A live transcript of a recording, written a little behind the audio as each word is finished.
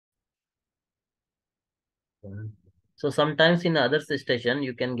Mm. So sometimes in other station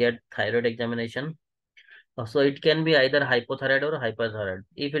you can get thyroid examination. So it can be either hypothyroid or hyperthyroid.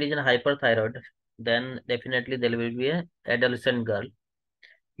 If it is a hyperthyroid, then definitely there will be a adolescent girl,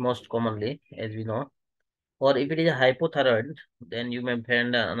 most commonly, as we know. Or if it is a hypothyroid, then you may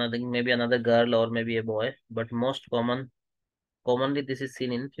find another, maybe another girl or maybe a boy. But commonly this is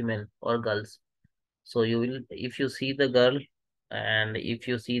seen in female or girls. So you will, if you see the girl, and if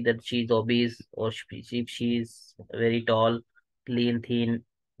you see that she's obese or if she's very tall, lean, thin,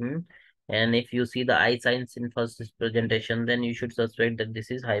 hmm, and if you see the eye signs in first presentation, then you should suspect that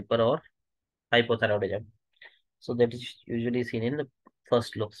this is hyper or hypothyroidism. So that is usually seen in the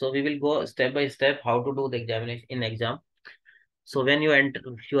first look. So we will go step by step how to do the examination in exam. So when you enter,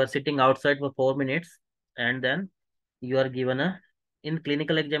 you are sitting outside for 4 minutes, and then you are given a, in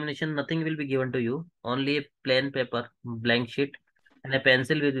clinical examination, nothing will be given to you, only a plain paper, blank sheet, and a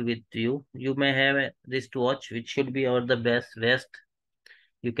pencil with you. You may have a wristwatch, which should be over the best vest.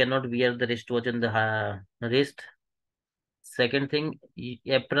 You cannot wear the wristwatch on the wrist. Second thing,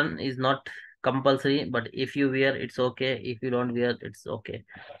 apron is not compulsory, but if you wear, it's okay. If you don't wear, it's okay.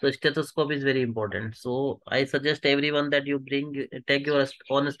 So stethoscope is very important. So I suggest everyone that you take your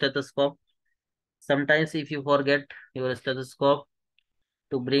own stethoscope. Sometimes if you forget your stethoscope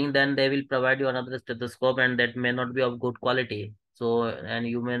to bring, then they will provide you another stethoscope, and that may not be of good quality. So, and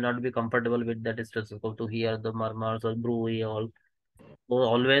you may not be comfortable with that stethoscope to hear the murmurs or bruit all. So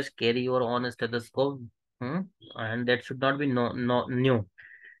always carry your own stethoscope, hmm? And that should not be no new.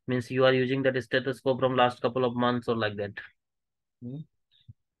 Means you are using that stethoscope from last couple of months or like that. Hmm.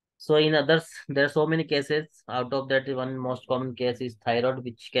 So in others, there are so many cases. Out of that, one most common case is thyroid,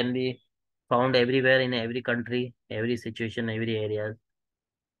 which can be found everywhere in every country, every situation, every area.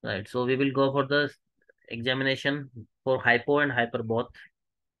 Right. So we will go for the examination for hypo and hyper both.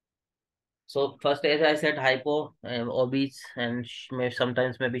 So first, as I said, hypo, obese, and may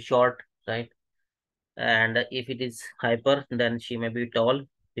sometimes may be short, right? And if it is hyper, then she may be tall.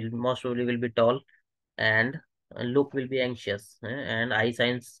 Will most probably will be tall, and look will be anxious, and eye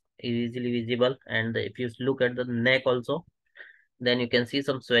signs is easily visible. And if you look at the neck also, then you can see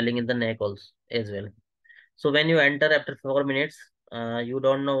some swelling in the neck also as well. So when you enter after 4 minutes, you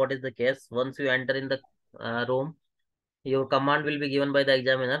don't know what is the case. Once you enter in the room, your command will be given by the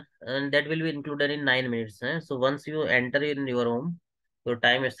examiner, and that will be included in 9 minutes. So once you enter in your room, your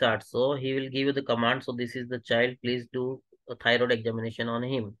time starts. So he will give you the command. So this is the child. Please do a thyroid examination on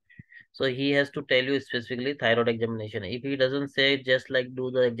him. So he has to tell you specifically thyroid examination. If he doesn't say just like do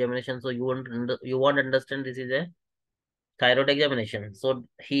the examination, so you won't understand this is a thyroid examination. So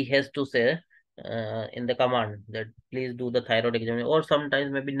he has to say in the command that please do the thyroid examination, or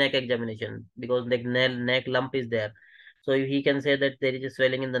sometimes maybe neck examination, because the neck lump is there. So he can say that there is a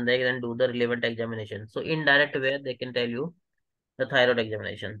swelling in the neck and do the relevant examination. So in direct way, they can tell you the thyroid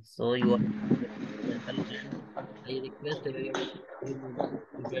examination. So you are gentle, and I request everyone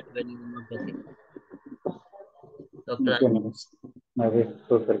to debate when you are not talking. Dr. Okay, Namaste. Okay,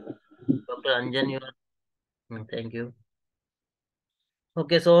 perfect. Dr. Anjan, you are. Thank you.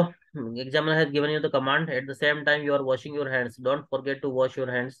 Okay, so examiner has given you the command. At the same time, you are washing your hands. Don't forget to wash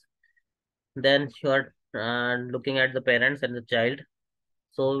your hands. Then you are looking at the parents and the child.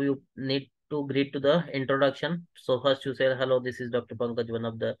 So you need to greet to the introduction. So first you say, hello, this is Dr. Pankaj, one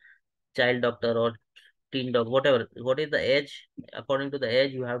of the child doctor or teen doctor, whatever. What is the age? According to the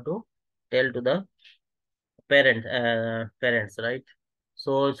age, you have to tell to the parents, right?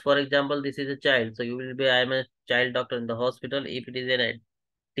 So it's, for example, this is a child. So you will be, I am a child doctor in the hospital. If it is a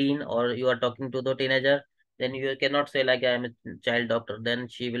teen or you are talking to the teenager, then you cannot say like I am a child doctor. Then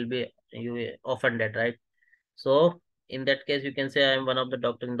she will be you offended, right? So in that case, you can say I am one of the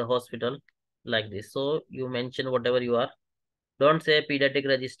doctor in the hospital, like this. So you mention whatever you are. Don't say pediatric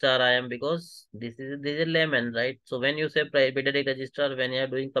registrar I am, because this is layman, right? So when you say pediatric registrar, when you are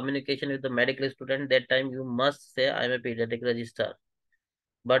doing communication with the medical student, that time you must say I am a pediatric registrar.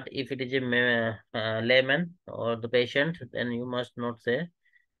 But if it is a layman or the patient, then you must not say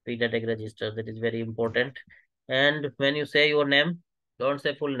pediatric register. That is very important. And when you say your name, don't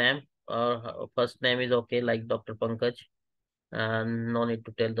say full name. First name is okay, like Dr. Pankaj, and no need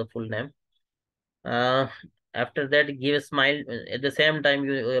to tell the full name. Uh, After that, give a smile. At the same time,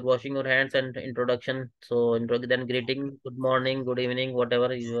 you are washing your hands and introduction. So then greeting, good morning, good evening,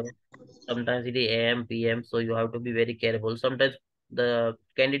 whatever your, sometimes it is AM, PM. So you have to be very careful. Sometimes the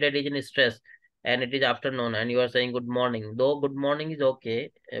candidate is in stress and it is afternoon and you are saying good morning. Though good morning is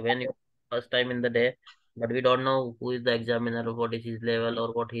okay when you first time in the day, but we don't know who is the examiner, what is his level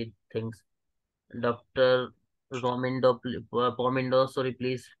or what he thinks. Dr. Pomindo, sorry,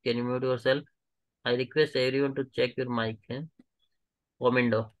 please, can you mute yourself? I request everyone to check your mic,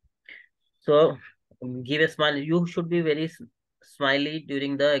 window. So give a smile. You should be very smiley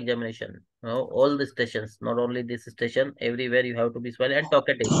during the examination. All the stations, not only this station, everywhere you have to be smiley and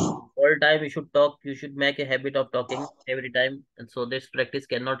talkative. All time you should talk. You should make a habit of talking every time. And so this practice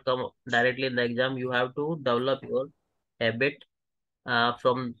cannot come directly in the exam. You have to develop your habit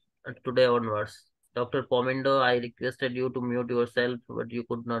from today onwards. Dr. Pomindo, I requested you to mute yourself, but you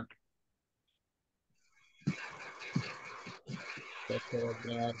could not. Dr.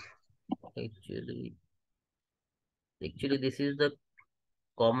 Abrar, actually, actually, this is the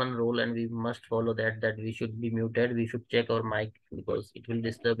common rule and we must follow that we should be muted. We should check our mic because it will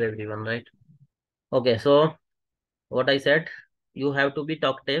disturb everyone, right? Okay, so what I said, you have to be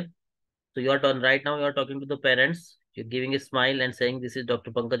talkative. So you are right now you are talking to the parents, you're giving a smile and saying this is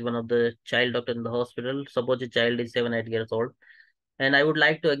Dr. Pankaj, one of the child doctor in the hospital. Suppose a child is 7 8 years old and I would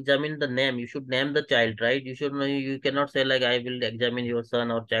like to examine the name. You should name the child, right? You should know, you cannot say like I will examine your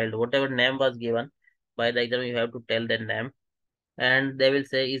son or child. Whatever name was given by the exam, you have to tell that name and they will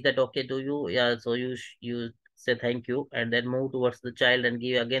say, is that okay to you? Yeah, so you say thank you and then move towards the child and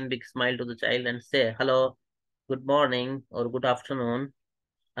give again big smile to the child and say hello, good morning or good afternoon.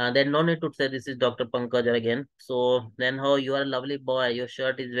 Then no need to say this is Dr. Pankaj again. So then how you are a lovely boy, your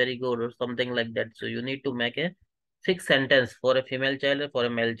shirt is very good or something like that. So you need to make a fixed sentence for a female child or for a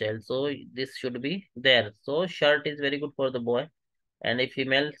male child. So this should be there. So shirt is very good for the boy, and if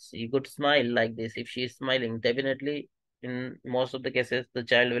females, you could smile like this. If she is smiling, definitely in most of the cases, the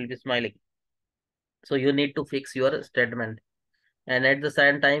child will be smiling. So you need to fix your statement. And at the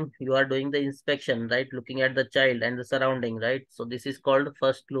same time, you are doing the inspection, right? Looking at the child and the surrounding, right? So this is called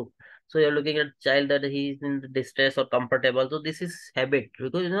first look. So you're looking at child that he is in distress or comfortable. So this is habit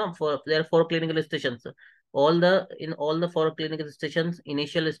because for there are 4 clinical stations. All the in all the 4 clinical stations,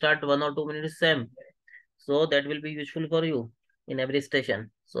 initial start 1 or 2 minutes same, so that will be useful for you in every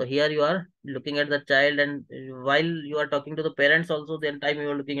station. So here you are looking at the child and while you are talking to the parents also, then time you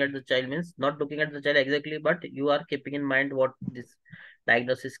are looking at the child means not looking at the child exactly, but you are keeping in mind what this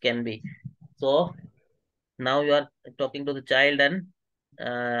diagnosis can be. So now you are talking to the child and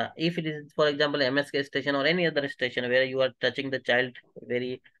if it is for example MSK station or any other station where you are touching the child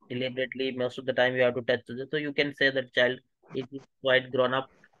very deliberately, most of the time you have to touch the, so you can say that child it is quite grown up,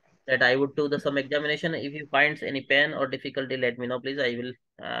 that I would do the some examination. If you finds any pain or difficulty, let me know, please. I will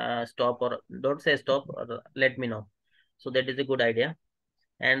stop or don't say stop or let me know. So that is a good idea.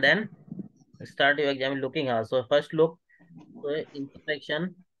 And then start your exam looking. So first look, so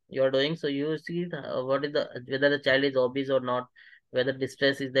inspection you are doing. So you see what is the whether the child is obese or not, whether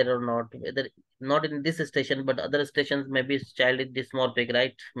distress is there or not, whether not in this station but other stations maybe child is dysmorphic,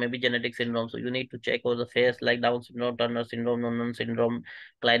 right? Maybe genetic syndrome. So you need to check over the face like Down syndrome, Turner syndrome, Noonan syndrome,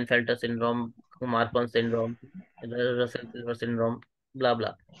 Klinefelter syndrome, Marfan syndrome, Russell-Silver syndrome, blah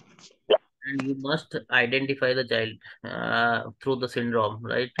blah. And you must identify the child through the syndrome,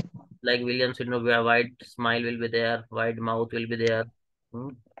 right? Like Williams syndrome, where wide smile will be there, wide mouth will be there. Hmm.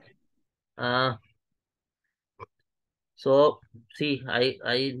 Uh, so see,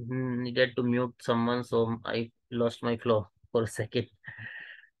 I needed to mute someone, so I lost my flow for a second.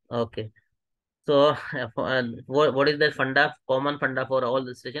 Okay. So what is the funda? Common funda for all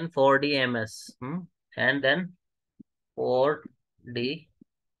the station? 4D MS. And then 4D.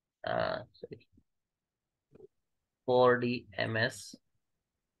 Sorry, 4D MS.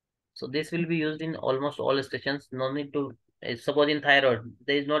 So this will be used in almost all stations. No need to, suppose in thyroid,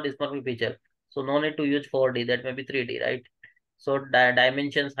 there is no dysmorphic feature. So no need to use 4D, that may be 3D, right? So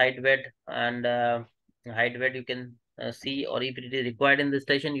dimensions, height, weight, and height, weight you can see, or if it is required in the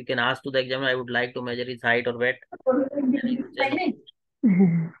station, you can ask to the examiner, I would like to measure his height or weight. And he will say no.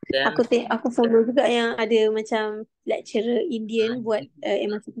 Aku Then, aku follow juga yang ada macam lecturer Indian buat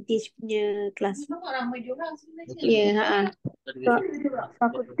MRCPCH punya kelas. okay, Ya, ha. but we So, should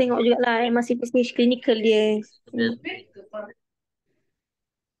aku tengok juga lah MRCPCH clinical dia. the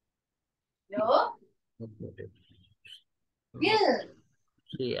best.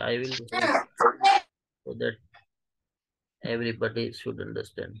 See, I will write so that everybody should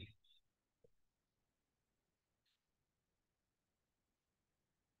understand.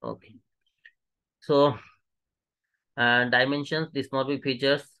 Okay. So dimensions, dysmorphic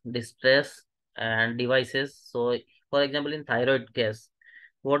features, distress, and devices. So, for example, in thyroid case,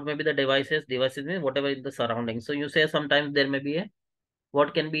 what may be the devices? Devices means whatever in the surroundings. So you say sometimes there may be a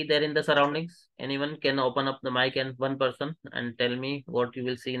what can be there in the surroundings. Anyone can open up the mic and one person and tell me what you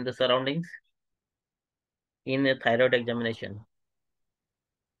will see in the surroundings in a thyroid examination.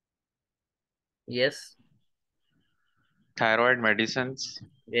 Yes, Thyroid medicines.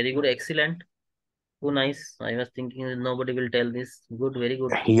 very good, excellent. Too nice. I was thinking that nobody will tell this. Good, very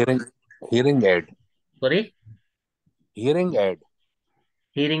good. Hearing aid. Sorry? Hearing aid.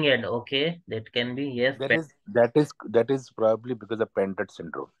 Hearing aid. Okay, that can be. Yes, That is probably because of Pendant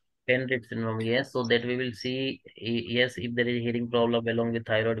syndrome. Pendred syndrome. Yes, so that we will see. Yes, if there is hearing problem along with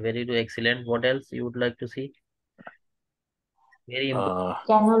thyroid. Very good, excellent. What else you would like to see? Very important. Uh,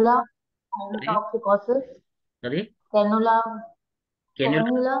 Cannula, Sorry? cytotoxicosis, Sorry? cannula, Cannula.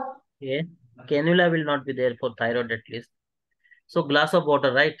 cannula, Yeah. Cannula will not be there for thyroid at least. So glass of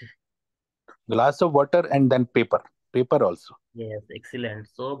water, right? glass of water and then paper. Paper also. Yes, excellent.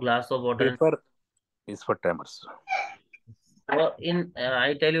 So glass of water and Paper is for tremors. so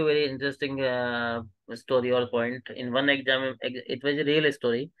I tell you very interesting story or point. In one exam, it was a real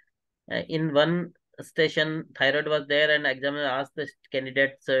story. In one station, thyroid was there, and examiner asked the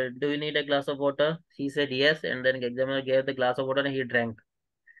candidate, "Sir, do you need a glass of water?" He said yes, and then examiner gave the glass of water, and he drank.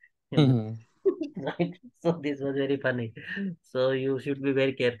 Right? So this was very funny. So you should be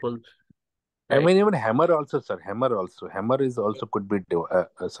very careful, I right? mean, even hammer also, sir. Hammer also. Hammer is also could be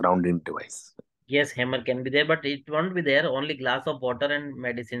a surrounding device. Yes, hammer can be there, but it won't be there. Only glass of water and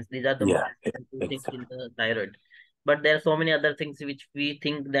medicines. These are the most Yeah, two things exactly. in the thyroid. But there are so many other things which we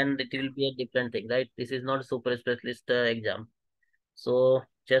think then it will be a different thing, right? This is not super specialist exam. So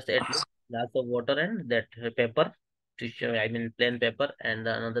just at least glass of water and that paper to show, I mean plain paper and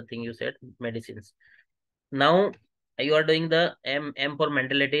another thing you said medicines. Now you are doing the M for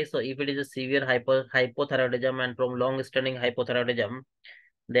mentality. So if it is a severe hypothyroidism and from long standing hypothyroidism,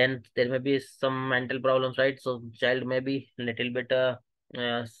 then there may be some mental problems, right? So child may be little bit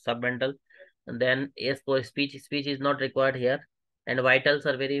submental. And then yes, for speech is not required here, and vitals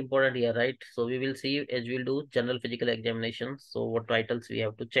are very important here, right? So we will see as we'll do general physical examination. So what vitals we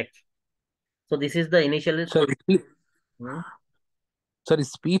have to check. So this is the initial. So, Hmm? sir,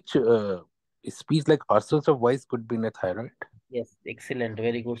 speech like hoarseness of voice could be in a thyroid. Yes, excellent,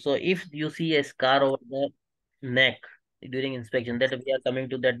 very good. So if you see a scar over the neck during inspection, that we are coming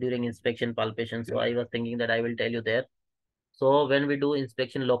to that during inspection palpation. So I was thinking that I will tell you there. So when we do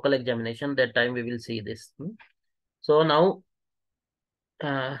inspection local examination, that time we will see this. So now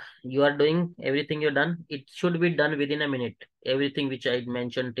you are doing everything you've done. It should be done within a minute. Everything which I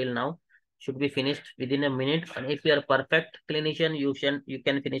mentioned till now should be finished within a minute. And if you are perfect clinician, you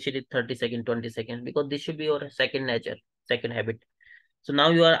can finish it in 30 seconds, 20 seconds, because this should be your second nature, second habit. So now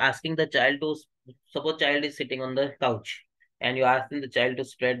you are asking the child to, suppose child is sitting on the couch and you are asking the child to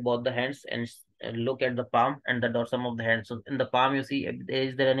spread both the hands and look at the palm and the dorsum of the hand. So in the palm, you see,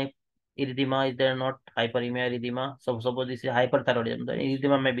 is there any erythema? Is there not hyperemia, erythema? So suppose this is hyperthyroidism, the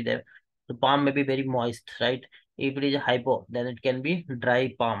erythema may be there. The palm may be very moist, right? If it is a hypo, then it can be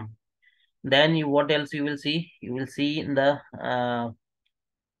dry palm. Then you, what else you will see? You will see in the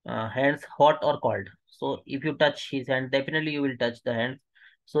hands hot or cold. So if you touch his hand, definitely you will touch the hand.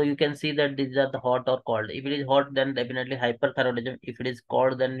 So you can see that these are the hot or cold. If it is hot, then definitely hyperthyroidism. If it is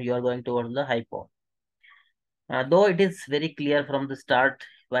cold, then you are going towards the hypo. Though it is very clear from the start,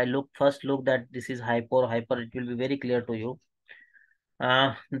 if I first look that this is hypo or hyper, it will be very clear to you.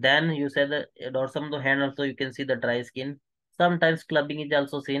 Then you said the dorsum of the hand also you can see the dry skin. Sometimes clubbing is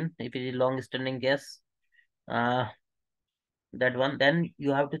also seen if it is long standing case. Uh, that one, then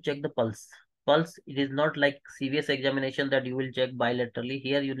you have to check the pulse. It is not like serious examination that you will check bilaterally.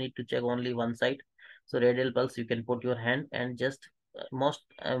 Here you need to check only one side. So radial pulse, you can put your hand and just most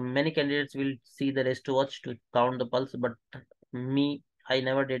many candidates will see the wristwatch to count the pulse, but me, I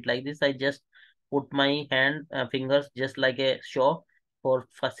never did like this. I just put my hand fingers just like a show for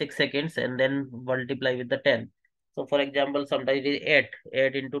 6 seconds and then multiply with the 10. So for example, sometimes it is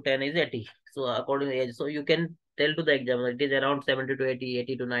 8 into 10 is 80. So according to age, so you can tell to the examiner it is around 70 to 80,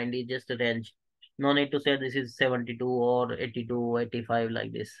 80 to 90, just a range. No need to say this is 72 or 82, 85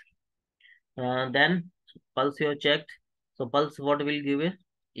 like this. Then pulse you have checked. So pulse, what will give it?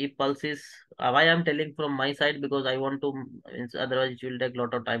 If pulse is, why I'm telling from my side, because I want to, otherwise it will take a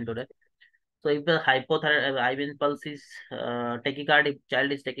lot of time today. So if the hypothyroid, I mean pulse is tachycardic,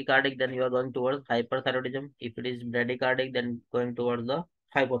 child is tachycardic, then you are going towards hyperthyroidism. If it is bradycardic, then going towards the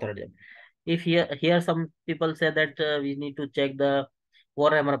hypothyroidism. If here some people say that we need to check the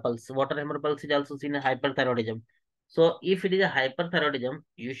water hammer pulse. Water hammer pulse is also seen as hyperthyroidism. So if it is a hyperthyroidism,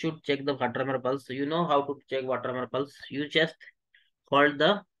 you should check the water hammer pulse. So you know how to check water hammer pulse. You just hold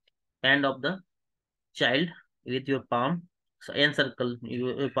the hand of the child with your palm. So encircle,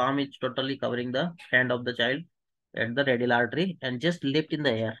 your palm is totally covering the hand of the child at the radial artery and just lift in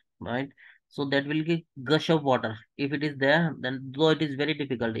the air, right? So that will give gush of water. If it is there, then though it is very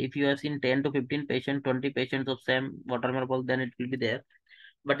difficult. If you have seen 10 to 15 patients, 20 patients of same water pulse, then it will be there.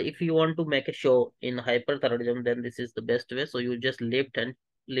 But if you want to make a show in hyperthyroidism, then this is the best way. So you just lift and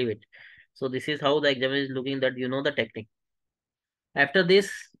leave it. So this is how the examiner is looking, that you know the technique. After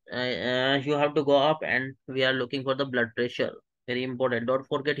this, you have to go up and we are looking for the blood pressure. Very important. Don't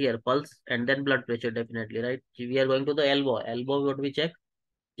forget here, pulse and then blood pressure definitely, right? We are going to the elbow. Elbow, what we check?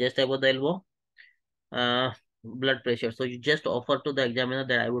 Just above the elbow, uh, blood pressure. So you just offer to the examiner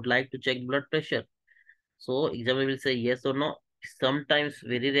that I would like to check blood pressure. So examiner will say yes or no. Sometimes,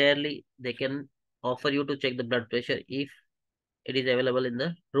 very rarely, they can offer you to check the blood pressure if it is available in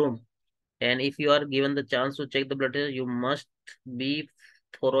the room. And if you are given the chance to check the blood pressure, you must be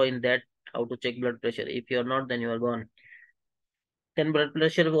thorough in that, how to check blood pressure. If you are not, then you are gone. Then blood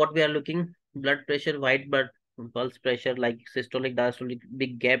pressure, what we are looking, blood pressure, white blood, pulse pressure, like systolic, diastolic,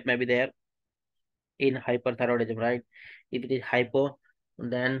 big gap may be there in hyperthyroidism, right? If it is hypo,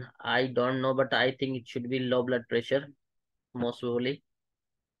 then I don't know, but I think it should be low blood pressure, most probably.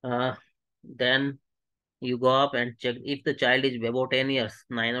 Uh, then you go up and check if the child is about 10 years,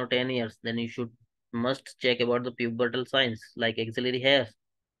 9 or 10 years, then you should must check about the pubertal signs like axillary hairs.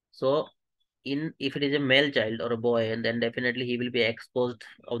 So in if it is a male child or a boy, and then definitely he will be exposed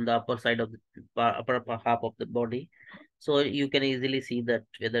on the upper side of the upper half of the body. So you can easily see that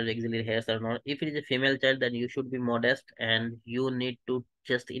whether axillary hairs or not. If it is a female child, then you should be modest and you need to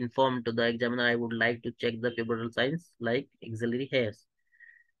just inform to the examiner, I would like to check the pubertal signs like axillary hairs.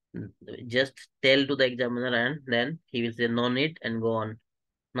 Just tell to the examiner and then he will say no need and go on.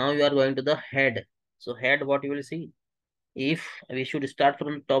 Now you are going to the head. So head, what you will see, if we should start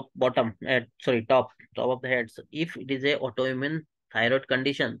from top bottom, sorry, top of the head. So if it is a autoimmune thyroid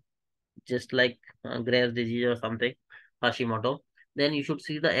condition, just like Graves' disease or something, Hashimoto, then you should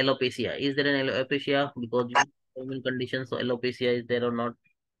see the alopecia. Is there an alopecia? Because you autoimmune condition, so alopecia is there or not?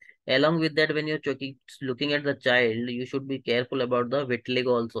 Along with that, when you're looking at the child, you should be careful about the vitiligo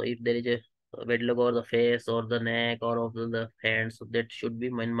also. If there is a vitiligo over the face or the neck or of the hands, so that should be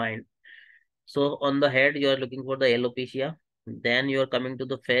in mind. So on the head, you are looking for the alopecia. Then you are coming to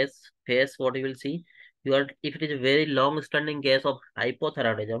the face. Face, what you will see, you are, if it is a very long-standing case of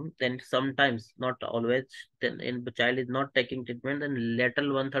hypothyroidism, then sometimes, not always, then in the child is not taking treatment, then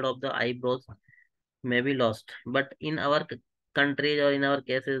lateral one third of the eyebrows may be lost. But in our countries or in our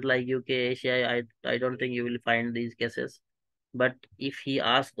cases like UK, Asia, I don't think you will find these cases. But if he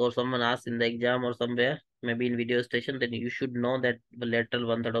asks or someone asks in the exam or somewhere, maybe in video station, then you should know that the lateral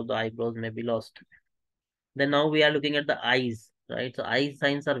one third of the eyebrows may be lost. Then now we are looking at the eyes, right? So eye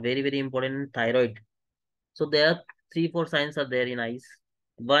signs are very, very important in thyroid. So there are three, four signs are there in eyes.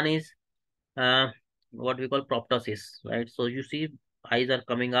 One is uh, what we call proptosis, right? So you see eyes are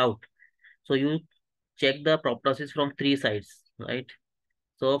coming out. So you check the proptosis from three sides, right?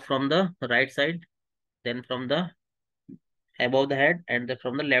 So from the right side, then from the above the head, and then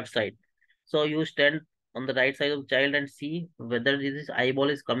from the left side. So you stand on the right side of the child and see whether this eyeball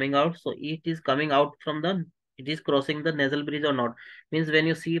is coming out. So it is coming out from the, it is crossing the nasal bridge or not. Means when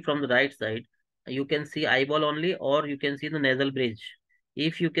you see from the right side, you can see eyeball only, or you can see the nasal bridge.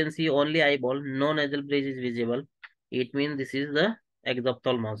 If you can see only eyeball, no nasal bridge is visible, it means this is the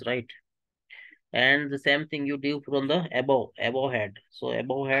exophthalmos, right? And the same thing you do from the above head. So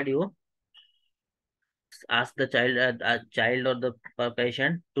above head, you ask the child or the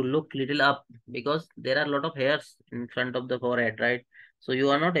patient to look little up, because there are a lot of hairs in front of the forehead, right? So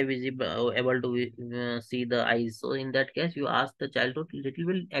you are not able to see the eyes. So in that case, you ask the child to little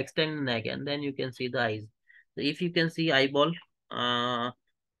bit extend the neck, and then you can see the eyes. So if you can see eyeball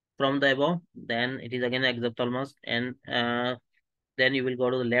from the above, then it is again exophthalmos, and then you will go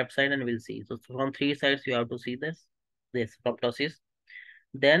to the left side and will see. So from three sides you have to see this proptosis.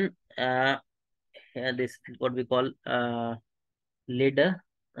 Then this what we call lid.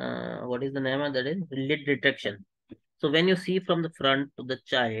 What is the name of that? Is lid retraction. So when you see from the front to the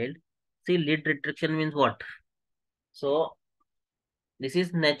child, see lid retraction means what? So this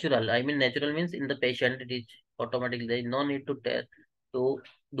is natural. I mean natural means in the patient it is automatically. There is no need to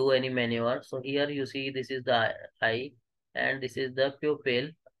do any maneuver. So here you see this is the eye, and this is the pupil,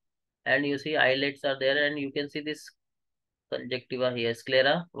 and you see eyelids are there, and you can see this conjunctiva here,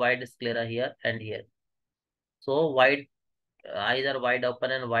 sclera, wide sclera here and here. So wide eyes are wide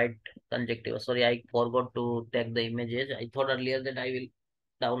open and wide conjunctiva. Sorry, I forgot to take the images. I thought earlier that I will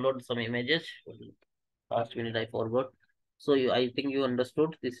download some images. Last minute I forgot. So I think you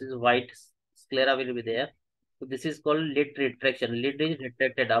understood. This is white sclera will be there. So this is called lid retraction. Lid is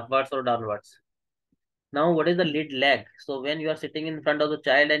retracted upwards or downwards. Now, what is the lid lag? So when you are sitting in front of the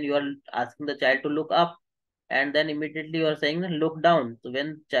child and you are asking the child to look up, and then immediately you are saying look down. So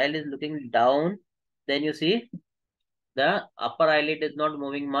when child is looking down, then you see The upper eyelid is not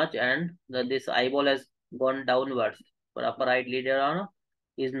moving much, and this eyeball has gone downwards. But upper eyelid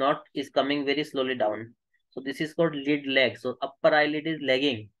is coming very slowly down. So this is called lid lag. So upper eyelid is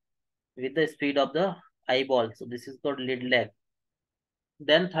lagging with the speed of the eyeball. So this is called lid lag.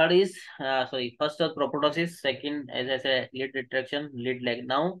 Then third is first proptosis, second as I said lid retraction, lid lag.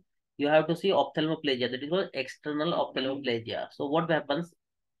 Now you have to see ophthalmoplegia. That is called external ophthalmoplegia. So what happens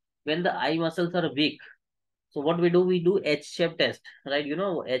when the eye muscles are weak? So what we do H-shape test, right? You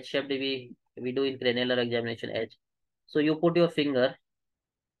know H-shape we do in cranial examination H. So you put your finger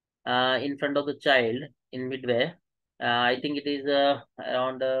in front of the child in midway. I think it is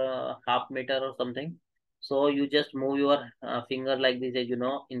around half meter or something. So you just move your finger like this, as you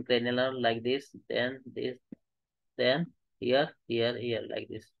know, in cranial like this, then here, like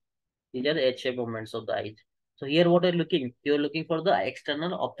this. These are the H-shape movements of the eyes. So here what are you looking? You're looking for the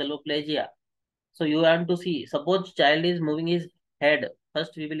external ophthalmoplegia. So you want to see, suppose child is moving his head.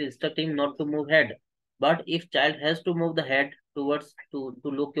 First, we will instruct him not to move head. But if child has to move the head towards to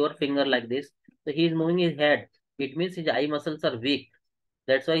look your finger like this, so he is moving his head. It means his eye muscles are weak.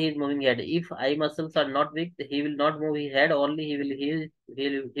 That's why he is moving head. If eye muscles are not weak, he will not move his head. Only he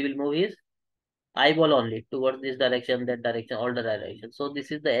will move his eyeball only towards this direction, that direction, all the direction. So this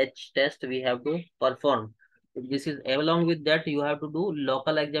is the H test we have to perform. This is along with that you have to do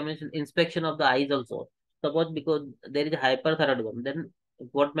local examination, inspection of the eyes also. Suppose because there is hyperthyroidism, then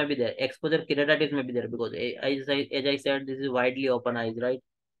what may be there? Exposure keratitis may be there because as I said, this is widely open eyes, right?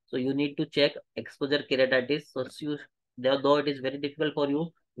 So you need to check exposure keratitis. So though it is very difficult for you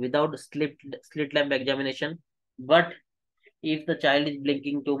without slit lamp examination, but if the child is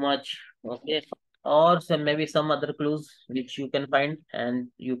blinking too much, okay, or some maybe some other clues which you can find and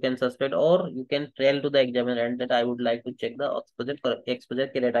you can suspect, or you can tell to the examiner and that I would like to check the exposure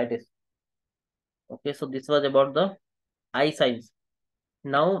keratitis. Okay, so this was about the eye signs.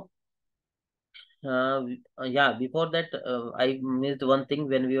 Now, yeah, before that, I missed one thing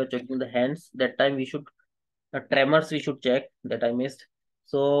when we were checking the hands. That time we should tremors we should check that I missed.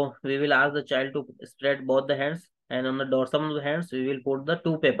 So we will ask the child to spread both the hands, and on the dorsum of the hands we will put the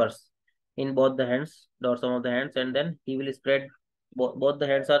two papers in both the hands, dorsum of the hands, and then he will spread both the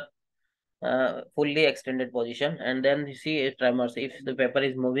hands are fully extended position, and then you see a tremors. If the paper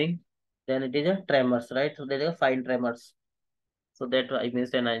is moving, then it is a tremors, right? So there is a fine tremors. So that I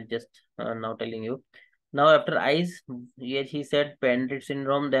missed, and I just now telling you. Now after eyes, yes, he said pendant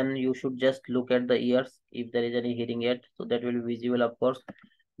syndrome. Then you should just look at the ears if there is any hearing aid, so that will be visible, of course.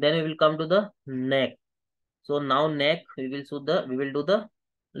 Then we will come to the neck. So now neck, we will do the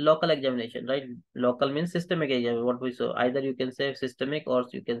local examination, right? Local means systemic examination. What we saw, either you can say systemic or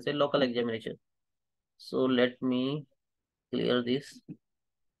you can say local examination. So let me clear this.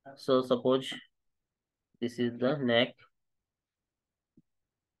 So suppose this is the neck.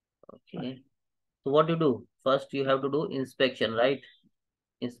 Okay. So what you do? First you have to do inspection, right?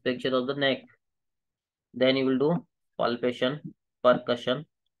 Inspection of the neck. Then you will do palpation, percussion,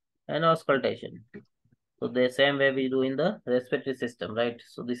 and auscultation. So the same way we do in the respiratory system, right?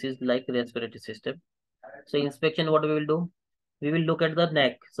 So this is like respiratory system. So inspection, what we will do? We will look at the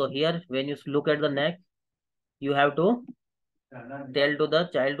neck. So here, when you look at the neck, you have to tell to the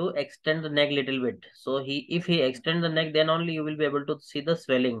child to extend the neck little bit. So if he extend the neck, then only you will be able to see the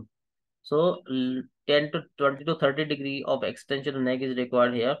swelling. So 10 to 20 to 30 degree of extension of neck is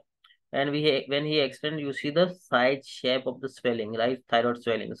required here. And when he extend, you see the side shape of the swelling, right? Thyroid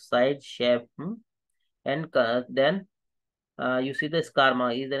swelling, side shape. And then you see the scar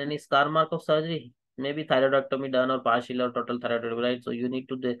mark. Is there any scar mark of surgery? Maybe thyroidectomy done or partial or total thyroidectomy, right? So you need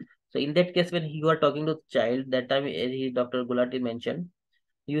to do. So in that case, when you are talking to the child, that time Dr. Gulati mentioned,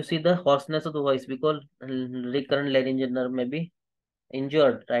 you see the hoarseness of the voice because recurrent laryngeal nerve may be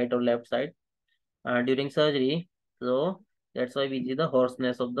injured, right or left side during surgery. So that's why we see the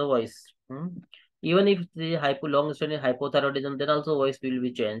hoarseness of the voice. Even if the long-standing hypothyroidism, then also voice will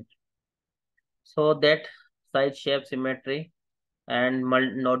be changed. So that side shape symmetry and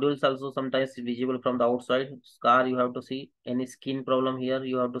nodules also sometimes visible from the outside. Scar you have to see. Any skin problem here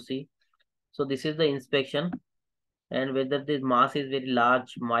you have to see. So this is the inspection, and whether this mass is very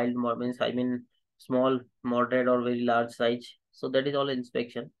large, mild, means I mean small, moderate, or very large size. So that is all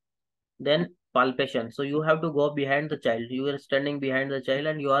inspection. Then palpation. So you have to go behind the child. You are standing behind the child,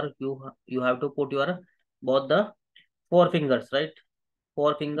 and you have to put your both the four fingers, right?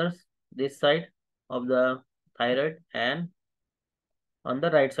 Four fingers this side of the thyroid and on the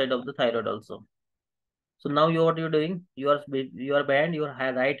right side of the thyroid also. So now what you're doing, you are behind, your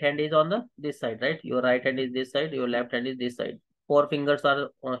right hand is on the this side, right? Your right hand is this side, your left hand is this side. Four fingers are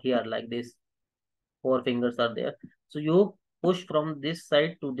here like this. Four fingers are there. So you push from this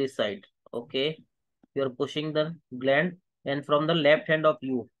side to this side. Okay, you are pushing the gland, and from the left hand of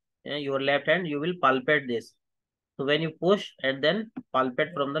you, your left hand, you will palpate this. So when you push and then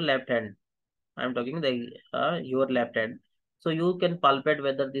palpate from the left hand, I'm talking the your left hand. So you can palpate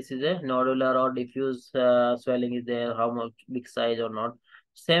whether this is a nodular or diffuse swelling is there, how much big size or not.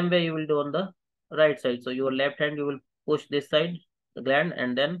 Same way you will do on the right side. So your left hand you will push this side, the gland,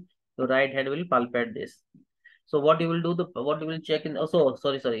 and then your right hand will palpate this. So what you will do, what you will check in, also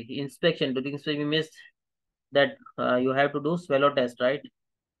sorry, inspection. During inspection we missed that you have to do swallow test, right?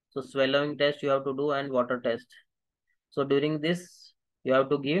 So swallowing test you have to do, and water test. So during this, you have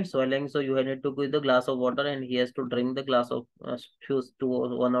to give swelling. So you need to give the glass of water, and he has to drink the glass of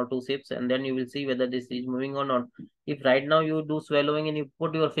one or two sips, and then you will see whether this is moving or not. If right now you do swallowing and you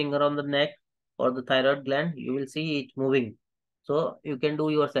put your finger on the neck or the thyroid gland, you will see it moving. So you can do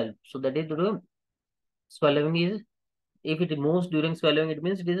yourself. So that is the swallowing is, if it moves during swallowing, it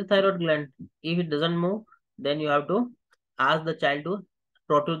means it is a thyroid gland. If it doesn't move, then you have to ask the child to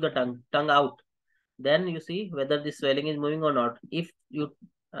protrude the tongue out. Then you see whether the swelling is moving or not. If you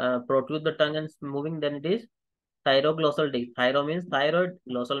protrude the tongue and it's moving, then it is thyroglossal disc. Thyro means thyroid,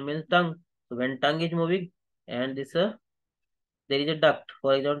 glossal means tongue. So when tongue is moving and this there is a duct.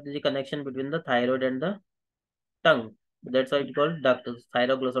 For example, there is a connection between the thyroid and the tongue. That's why it's called duct,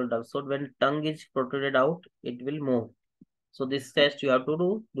 thyroglossal duct. So when tongue is protruded out, it will move. So this test you have to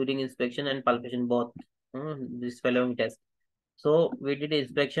do during inspection and palpation both. This following test. So we did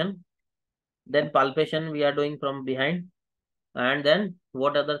inspection, then palpation we are doing from behind, and then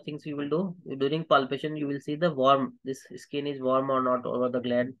what other things we will do during palpation? You will see the warm. This skin is warm or not over the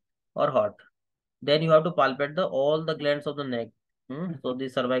gland or hot. Then you have to palpate the all the glands of the neck. So the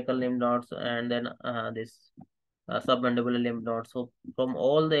cervical lymph nodes, and then this submandibular lymph nodes. So from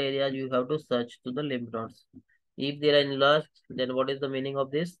all the areas you have to search to the lymph nodes. If they are enlarged, then what is the meaning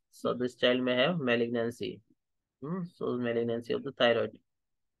of this? So this child may have malignancy. So malignancy of the thyroid.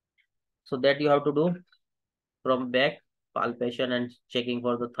 So that you have to do from back, palpation and checking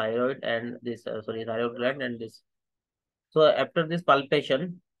for the thyroid and this thyroid gland and this. So after this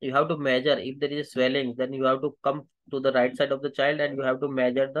palpation, you have to measure if there is swelling. Then you have to come to the right side of the child and you have to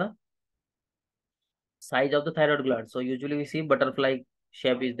measure the size of the thyroid gland. So usually we see butterfly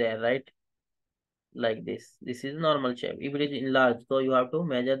shape is there, right? Like this. This is normal shape. If it is enlarged, so you have to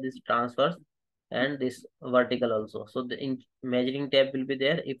measure this transverse and this vertical also. So the measuring tape will be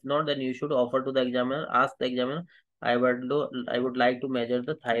there. If not, then you should offer to the examiner, ask the examiner, I would like to measure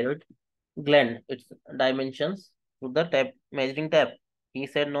the thyroid gland, its dimensions to the tape, measuring tape. He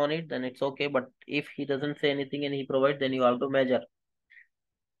said no need, then it's okay. But if he doesn't say anything and he provides, then you have to measure.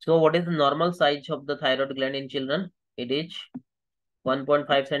 So what is the normal size of the thyroid gland in children? It is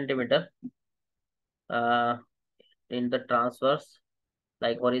 1.5 centimeter in the transverse,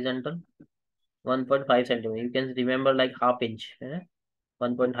 like horizontal, 1.5 centimeter. You can remember like half inch.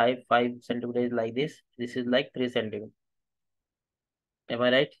 1.5 centimeter is like this. This is like 3 centimeter. Am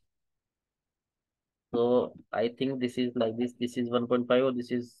I right? So I think this is like this. This is 1.5 or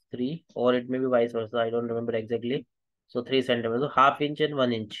this is 3, or it may be vice versa. I don't remember exactly. So 3 centimeters. So half inch and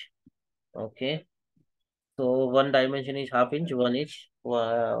 1 inch. Okay. So one dimension is half inch, 1 inch,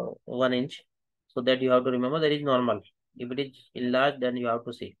 1 inch. So that you have to remember that is normal. If it is enlarged, then you have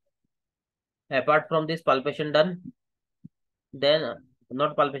to see. Apart from this palpation done, then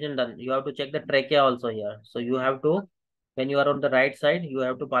not palpation done, you have to check the trachea also here. So you have to, when you are on the right side, you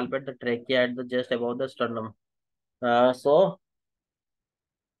have to palpate the trachea at the just above the sternum. So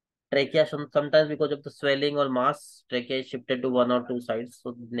trachea sometimes because of the swelling or mass, trachea is shifted to one or two sides.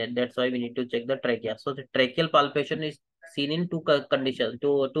 So that's why we need to check the trachea. So the tracheal palpation is seen in two conditions,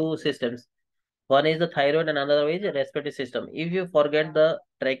 two systems. One is the thyroid and another is the respiratory system. If you forget the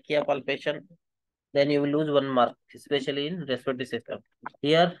trachea palpation, then you will lose 1 mark, especially in respiratory system.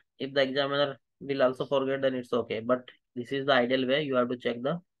 Here, if the examiner will also forget, then it's okay. But this is the ideal way. You have to check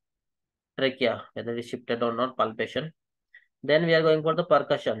the trachea, whether it is shifted or not, palpation. Then we are going for the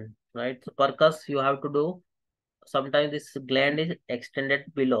percussion, right? So percuss, you have to do. Sometimes this gland is extended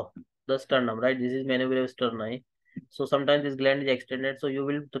below the sternum, right? This is mandibular sternum. So sometimes this gland is extended. So you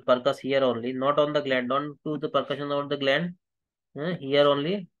will percuss here only, not on the gland. Don't do the percussion on the gland. Here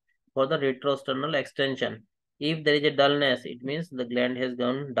only for the retrosternal extension. If there is a dullness, it means the gland has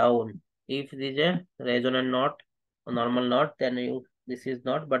gone down. If it is a resonant knot, a normal knot, then this is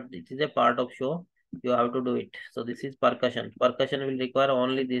not, but it is a part of show. You have to do it. So this is percussion. Percussion will require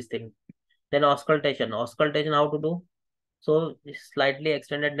only these things. Then auscultation. Auscultation, how to do? So slightly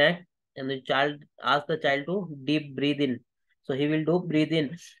extended neck, and the child, ask the child to deep breathe in. So he will do breathe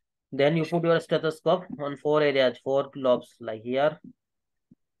in. Then you put your stethoscope on 4 areas, 4 lobes, like here,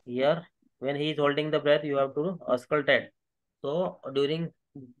 here. When he is holding the breath, you have to auscultate. So during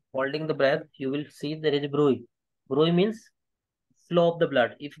holding the breath, you will see there is a bruit. Bruit means flow of the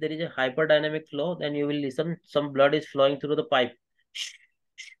blood. If there is a hyperdynamic flow, then you will listen some blood is flowing through the pipe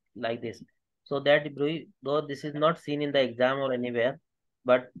like this. So that bruit, though this is not seen in the exam or anywhere,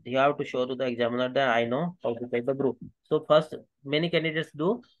 but you have to show to the examiner that I know how to take the bruit. So first, many candidates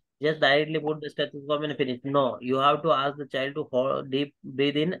do just directly put the stethoscope and finish. No, you have to ask the child to hold deep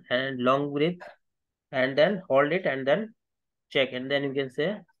breathe in and long breathe, and then hold it and then check, and then you can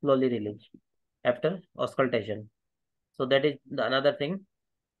say slowly release after auscultation. So that is the another thing.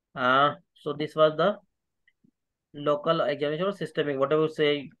 So this was the local examination or systemic, whatever you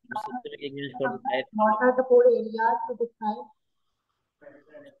say, systemic examination for the thyroid. What are the 4 areas to describe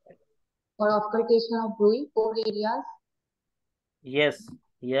for auscultation of bruit? 4 areas. Yes,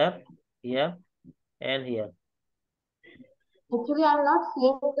 here, here, and here. Actually, I'm not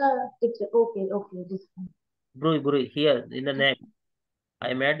seeing the picture. Okay, okay, this one. Bruit, here in the neck.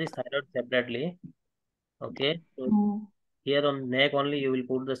 I made this thyroid separately. Okay, so Hmm. here on neck only you will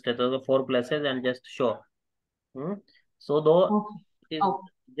put the stethoscope 4 places and just show. Hmm? So though Okay, it is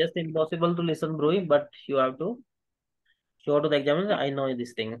okay. just impossible to listen bruit, but you have to show to the examiner. I know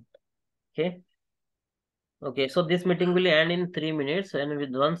this thing. Okay. Okay, so this meeting will end in 3 minutes, and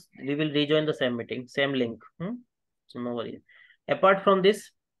with once we will rejoin the same meeting, same link. So no worries. Apart from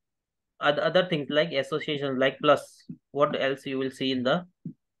this, other things like associations, like plus, what else you will see in the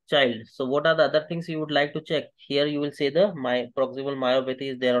child? So what are the other things you would like to check? Here you will say the my proximal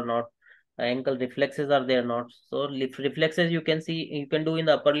myopathy is there or not. Ankle reflexes are there or not. So reflexes you can see, you can do in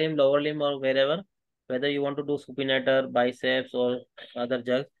the upper limb, lower limb, or wherever. Whether you want to do supinator, biceps, or other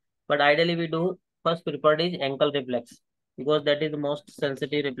jugs. But ideally we do first preferred is ankle reflex because that is the most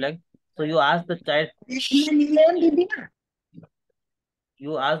sensitive reflex. So you ask the child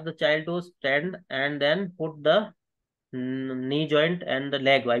to stand and then put the knee joint and the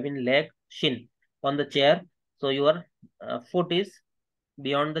leg, I mean leg shin on the chair. So your foot is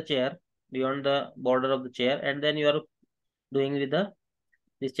beyond the chair, beyond the border of the chair, and then you are doing with the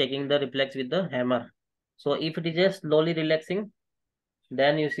this checking the reflex with the hammer. So if it is just slowly relaxing,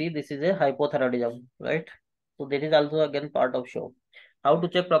 then you see this is a hypothyroidism, right? So that is also again part of show. How to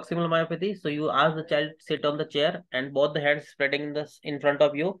check proximal myopathy? So you ask the child sit on the chair and both the hands spreading in front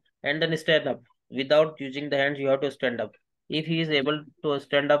of you and then stand up. Without using the hands, you have to stand up. If he is able to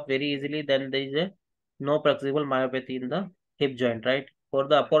stand up very easily, then there is a no proximal myopathy in the hip joint, right? For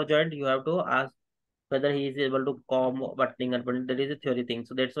the upper joint, you have to ask whether he is able to comb buttoning and buttoning. That is a theory thing.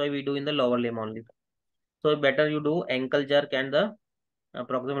 So that's why we do in the lower limb only. So better you do ankle jerk and the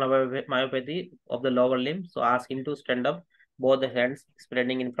proximal myopathy of the lower limb. So ask him to stand up, both the hands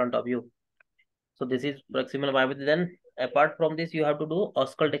spreading in front of you. So this is proximal myopathy. Then apart from this, you have to do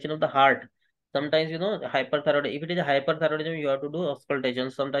auscultation of the heart. Sometimes hyperthyroid. If it is a hyperthyroidism, you have to do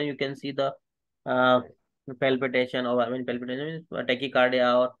auscultation. Sometimes you can see the uh, palpitation, or I mean palpitation means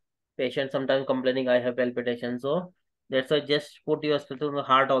tachycardia, or patient sometimes complaining I have palpitation. So that's why just put your stethoscope on the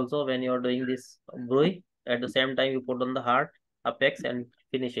heart also when you are doing this bruit. At the same time, you put on the heart apex and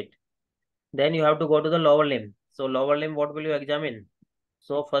finish it. Then you have to go to the lower limb. So lower limb, what will you examine?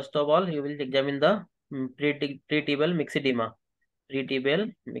 So first of all, you will examine the pretibial myxedema.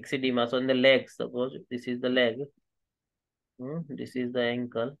 Pretibial myxedema. So in the legs, suppose this is the leg, this is the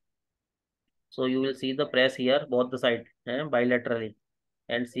ankle. So you will see the press here, both the side, bilaterally,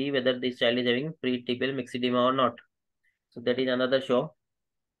 and see whether this child is having pretibial myxedema or not. So that is another show.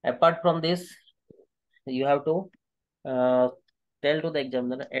 Apart from this, you have to uh, tell to the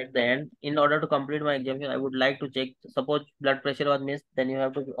examiner at the end, in order to complete my examination, I would like to check, suppose blood pressure was missed, then you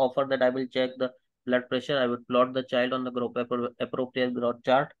have to offer that I will check the blood pressure. I would plot the child on the appropriate growth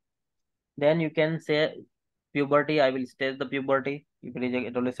chart. Then you can say puberty, I will state the puberty if it is a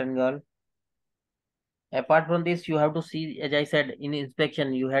adolescent girl. Apart from this, you have to see, as I said, in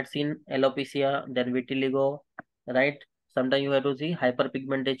inspection, you had seen alopecia, then vitiligo, right? Sometimes you have to see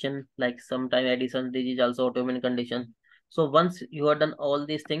hyperpigmentation, like sometimes Addison's disease, also autoimmune condition. So once you have done all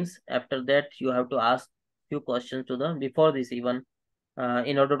these things, after that, you have to ask few questions to them before this even.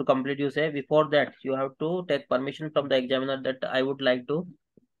 In order to complete, you say before that, you have to take permission from the examiner that I would like to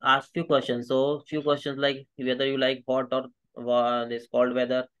ask few questions. So few questions like whether you like hot or this cold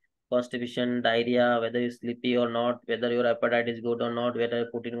weather, constipation, diarrhea, whether you're sleepy or not, whether your appetite is good or not, whether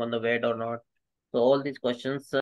you're putting on the weight or not. So all these questions